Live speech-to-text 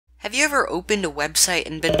Have you ever opened a website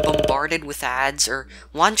and been bombarded with ads, or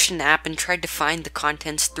launched an app and tried to find the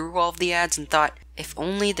contents through all of the ads and thought, if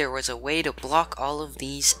only there was a way to block all of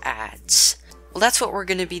these ads? Well, that's what we're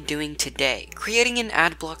going to be doing today, creating an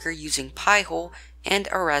ad blocker using Pihole and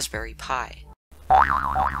a Raspberry Pi.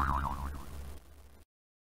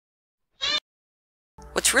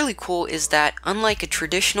 What's really cool is that, unlike a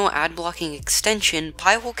traditional ad blocking extension,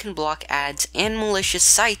 Pihole can block ads and malicious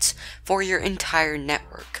sites for your entire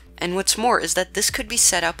network. And what's more is that this could be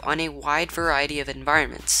set up on a wide variety of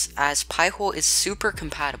environments, as Pihole is super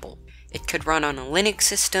compatible. It could run on a Linux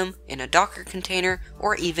system, in a Docker container,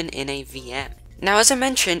 or even in a VM. Now, as I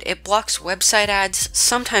mentioned, it blocks website ads,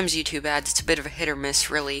 sometimes YouTube ads, it's a bit of a hit or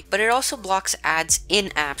miss really, but it also blocks ads in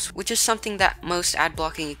apps, which is something that most ad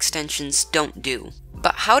blocking extensions don't do.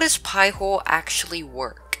 But how does Pihole actually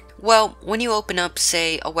work? Well, when you open up,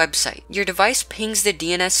 say, a website, your device pings the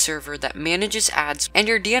DNS server that manages ads, and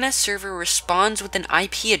your DNS server responds with an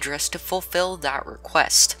IP address to fulfill that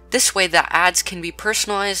request. This way, the ads can be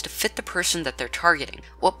personalized to fit the person that they're targeting.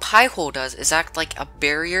 What Pihole does is act like a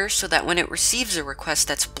barrier so that when it receives a request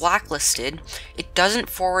that's blacklisted, it doesn't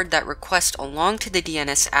forward that request along to the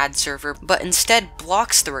DNS ad server, but instead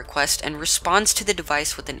blocks the request and responds to the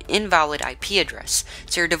device with an invalid IP address.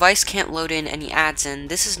 So your device can't load in any ads, and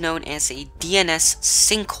this is known as a DNS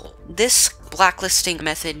sinkhole. This blacklisting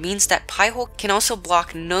method means that Pihole can also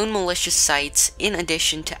block known malicious sites in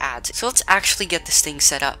addition to ads. So let's actually get this thing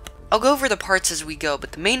set up. I'll go over the parts as we go,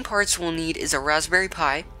 but the main parts we'll need is a Raspberry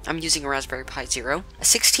Pi. I'm using a Raspberry Pi Zero, a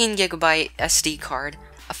 16GB SD card,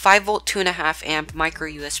 a 5V 2.5 amp micro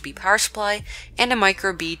USB power supply, and a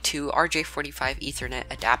micro B2 RJ45 Ethernet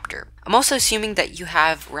adapter. I'm also assuming that you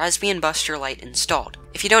have Raspbian Buster Lite installed.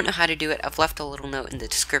 If you don't know how to do it, I've left a little note in the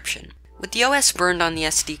description. With the OS burned on the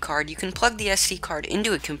SD card, you can plug the SD card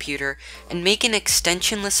into a computer and make an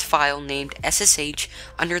extensionless file named SSH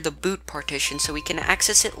under the boot partition so we can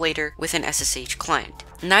access it later with an SSH client.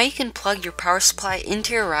 Now you can plug your power supply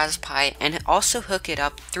into your Raspberry Pi and also hook it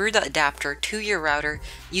up through the adapter to your router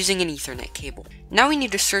using an Ethernet cable. Now we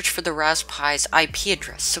need to search for the Raspberry Pi's IP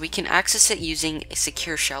address so we can access it using a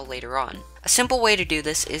secure shell later on. A simple way to do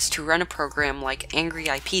this is to run a program like Angry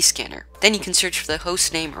IP Scanner. Then you can search for the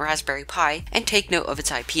host name Raspberry Pi and take note of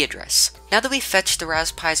its IP address. Now that we've fetched the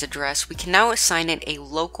Raspberry Pi's address, we can now assign it a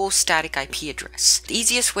local static IP address. The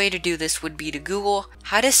easiest way to do this would be to Google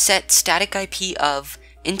how to set static IP of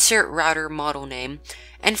insert router model name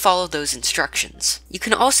and follow those instructions. You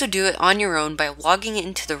can also do it on your own by logging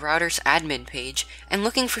into the router's admin page and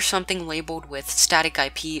looking for something labeled with static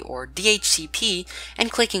IP or DHCP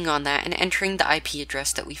and clicking on that and entering the IP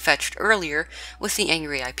address that we fetched earlier with the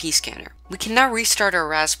Angry IP Scanner. We can now restart our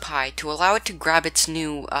Raspberry Pi to allow it to grab its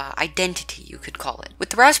new identity, you could call it.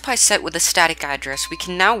 With the Raspberry Pi set with a static address, we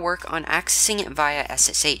can now work on accessing it via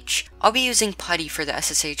SSH. I'll be using PuTTY for the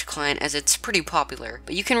SSH client as it's pretty popular,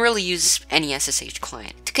 but you can really use any SSH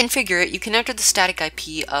client. To configure it, you can enter the static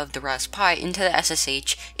IP of the Raspberry Pi into the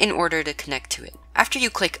SSH in order to connect to it. After you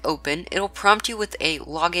click open, it'll prompt you with a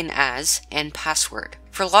login as and password.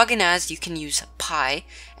 For login as, you can use Pi,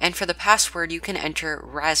 and for the password, you can enter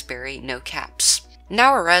Raspberry, no caps.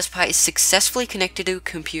 Now our Raspberry Pi is successfully connected to a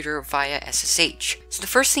computer via SSH. So the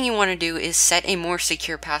first thing you want to do is set a more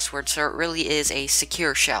secure password so it really is a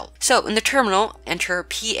secure shell. So in the terminal, enter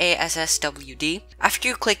PASSWD. After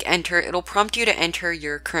you click enter, it'll prompt you to enter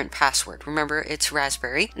your current password. Remember, it's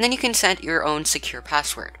Raspberry, and then you can set your own secure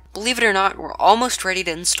password. Believe it or not, we're almost ready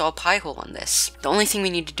to install Pihole on this. The only thing we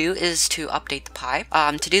need to do is to update the Pi.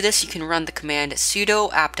 To do this, you can run the command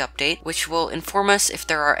sudo apt update, which will inform us if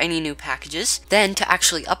there are any new packages. Then, to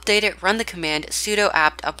actually update it, run the command sudo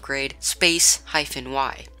apt upgrade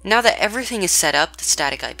 --y. Now that everything is set up, the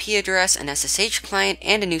static IP address, an SSH client,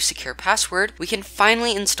 and a new secure password, we can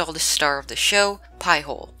finally install the star of the show,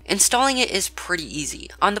 Pihole. Installing it is pretty easy.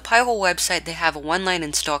 On the Pihole website, they have a one-line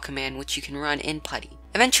install command which you can run in PuTTY.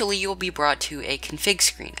 Eventually, you will be brought to a config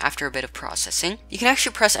screen after a bit of processing. You can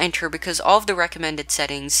actually press enter because all of the recommended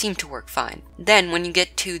settings seem to work fine. Then, when you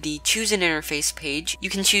get to the choose an interface page, you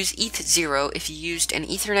can choose ETH0 if you used an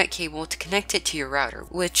Ethernet cable to connect it to your router,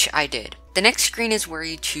 which I did. The next screen is where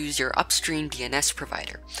you choose your upstream DNS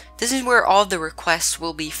provider. This is where all of the requests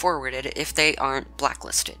will be forwarded if they aren't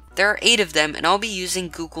blacklisted. There are 8 of them, and I'll be using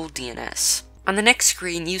Google DNS. On the next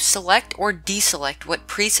screen, you select or deselect what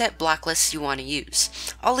preset blacklists you want to use.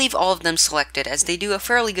 I'll leave all of them selected as they do a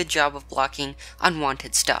fairly good job of blocking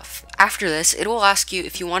unwanted stuff. After this, it will ask you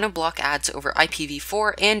if you want to block ads over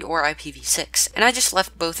IPv4 and or IPv6, and I just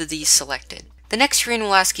left both of these selected. The next screen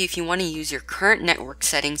will ask you if you want to use your current network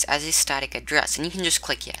settings as a static address, and you can just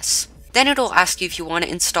click yes. Then it'll ask you if you want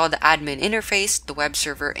to install the admin interface, the web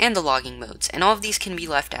server, and the logging modes, and all of these can be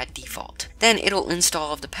left at default. Then it'll install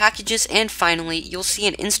all of the packages, and finally, you'll see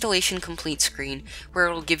an installation complete screen where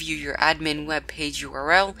it'll give you your admin web page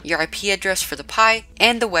URL, your IP address for the Pi,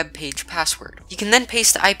 and the web page password. You can then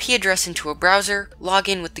paste the IP address into a browser, log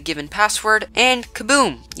in with the given password, and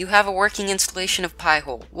kaboom! You have a working installation of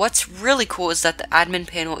Pihole. What's really cool is that the admin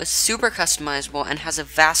panel is super customizable and has a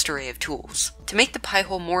vast array of tools. To make the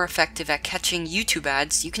Pihole more effective at catching YouTube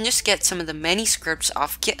ads, you can just get some of the many scripts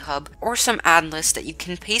off GitHub or some ad lists that you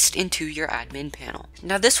can paste into your admin panel.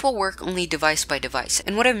 Now this will work only device by device,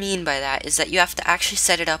 and what I mean by that is that you have to actually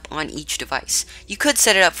set it up on each device. You could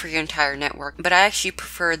set it up for your entire network, but I actually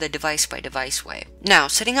prefer the device by device way. Now,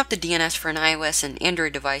 setting up the DNS for an iOS and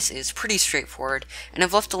Android device is pretty straightforward, and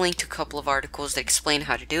I've left a link to a couple of articles that explain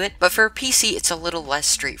how to do it, but for a PC it's a little less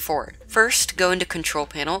straightforward. First, go into Control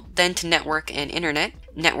Panel, then to Network and Internet,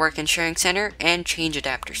 Network and Sharing Center, and change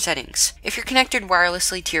adapter settings. If you're connected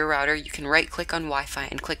wirelessly to your router, you can right-click on Wi-Fi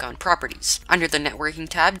and click on Properties. Under the Networking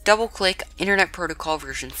tab, double-click Internet Protocol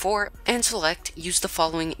version 4 and select Use the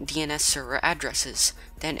following DNS server addresses.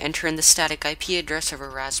 Then enter in the static IP address of a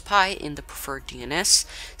Raspberry Pi in the preferred DNS,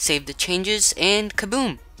 save the changes, and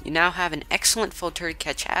kaboom! You now have an excellent filter to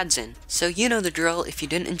catch ads in. So you know the drill. If you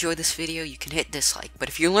didn't enjoy this video, you can hit dislike. But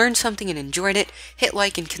if you learned something and enjoyed it, hit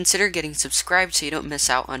like and consider getting subscribed so you don't miss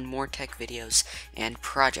out on more tech videos and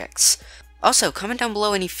projects. Also, comment down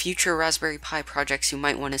below any future Raspberry Pi projects you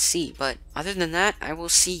might want to see. But other than that, I will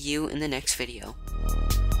see you in the next video.